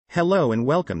Hello and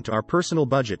welcome to our personal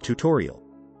budget tutorial.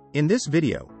 In this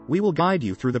video, we will guide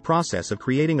you through the process of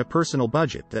creating a personal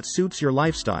budget that suits your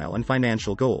lifestyle and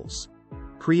financial goals.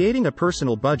 Creating a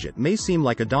personal budget may seem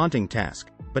like a daunting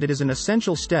task, but it is an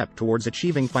essential step towards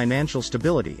achieving financial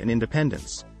stability and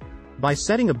independence. By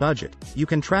setting a budget, you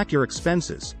can track your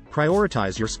expenses,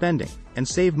 prioritize your spending, and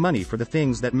save money for the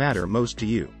things that matter most to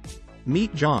you.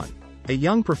 Meet John, a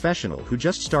young professional who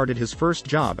just started his first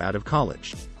job out of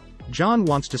college. John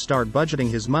wants to start budgeting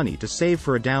his money to save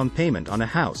for a down payment on a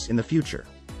house in the future.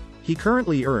 He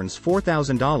currently earns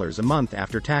 $4,000 a month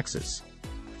after taxes.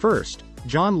 First,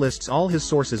 John lists all his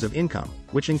sources of income,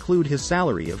 which include his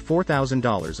salary of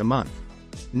 $4,000 a month.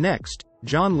 Next,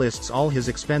 John lists all his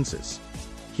expenses.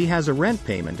 He has a rent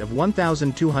payment of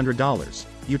 $1,200,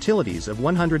 utilities of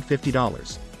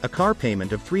 $150, a car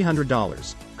payment of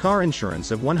 $300, car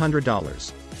insurance of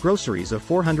 $100, groceries of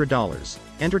 $400,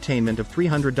 entertainment of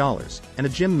 $300, and a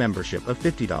gym membership of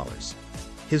 $50.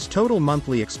 His total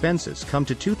monthly expenses come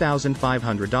to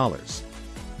 $2,500.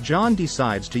 John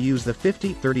decides to use the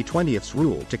 50-30-20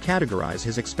 rule to categorize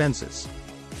his expenses.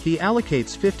 He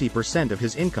allocates 50% of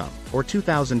his income, or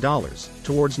 $2,000,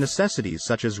 towards necessities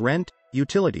such as rent,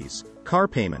 utilities, car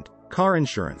payment, car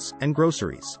insurance, and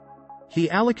groceries. He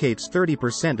allocates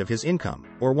 30% of his income,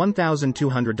 or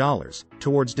 $1,200,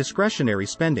 towards discretionary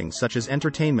spending such as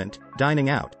entertainment, dining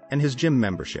out, and his gym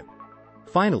membership.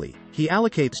 Finally, he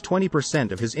allocates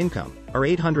 20% of his income, or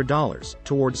 $800,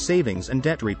 towards savings and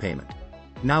debt repayment.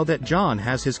 Now that John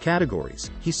has his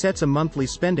categories, he sets a monthly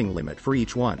spending limit for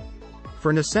each one.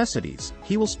 For necessities,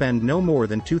 he will spend no more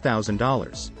than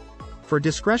 $2,000. For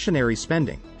discretionary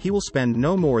spending, he will spend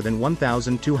no more than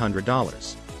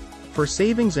 $1,200. For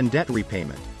savings and debt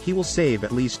repayment, he will save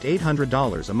at least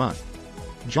 $800 a month.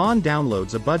 John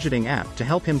downloads a budgeting app to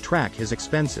help him track his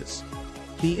expenses.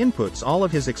 He inputs all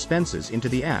of his expenses into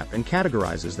the app and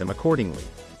categorizes them accordingly.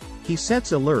 He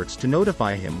sets alerts to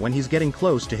notify him when he's getting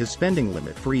close to his spending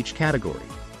limit for each category.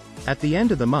 At the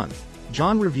end of the month,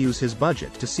 John reviews his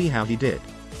budget to see how he did.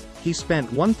 He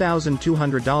spent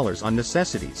 $1,200 on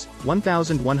necessities,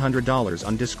 $1,100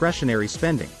 on discretionary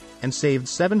spending, and saved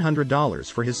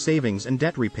 $700 for his savings and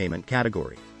debt repayment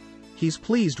category. He's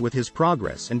pleased with his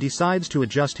progress and decides to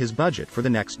adjust his budget for the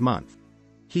next month.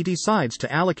 He decides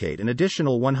to allocate an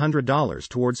additional $100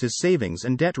 towards his savings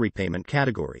and debt repayment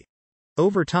category.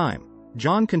 Over time,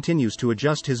 John continues to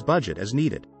adjust his budget as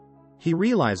needed. He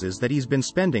realizes that he's been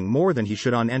spending more than he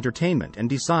should on entertainment and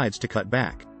decides to cut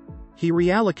back. He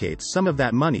reallocates some of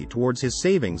that money towards his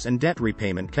savings and debt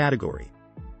repayment category.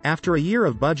 After a year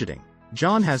of budgeting,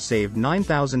 John has saved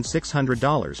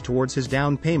 $9,600 towards his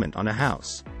down payment on a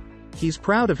house. He's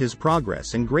proud of his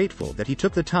progress and grateful that he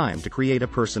took the time to create a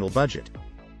personal budget.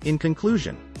 In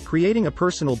conclusion, creating a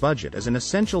personal budget is an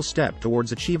essential step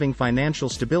towards achieving financial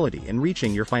stability and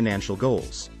reaching your financial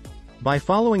goals. By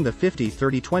following the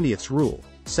 50-30-20 rule,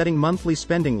 setting monthly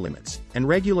spending limits, and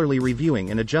regularly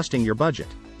reviewing and adjusting your budget,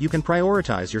 you can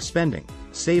prioritize your spending,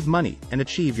 save money, and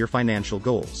achieve your financial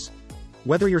goals.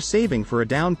 Whether you're saving for a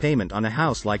down payment on a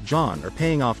house like John or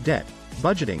paying off debt,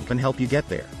 budgeting can help you get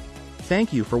there.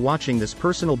 Thank you for watching this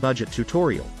personal budget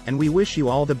tutorial, and we wish you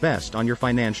all the best on your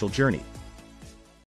financial journey.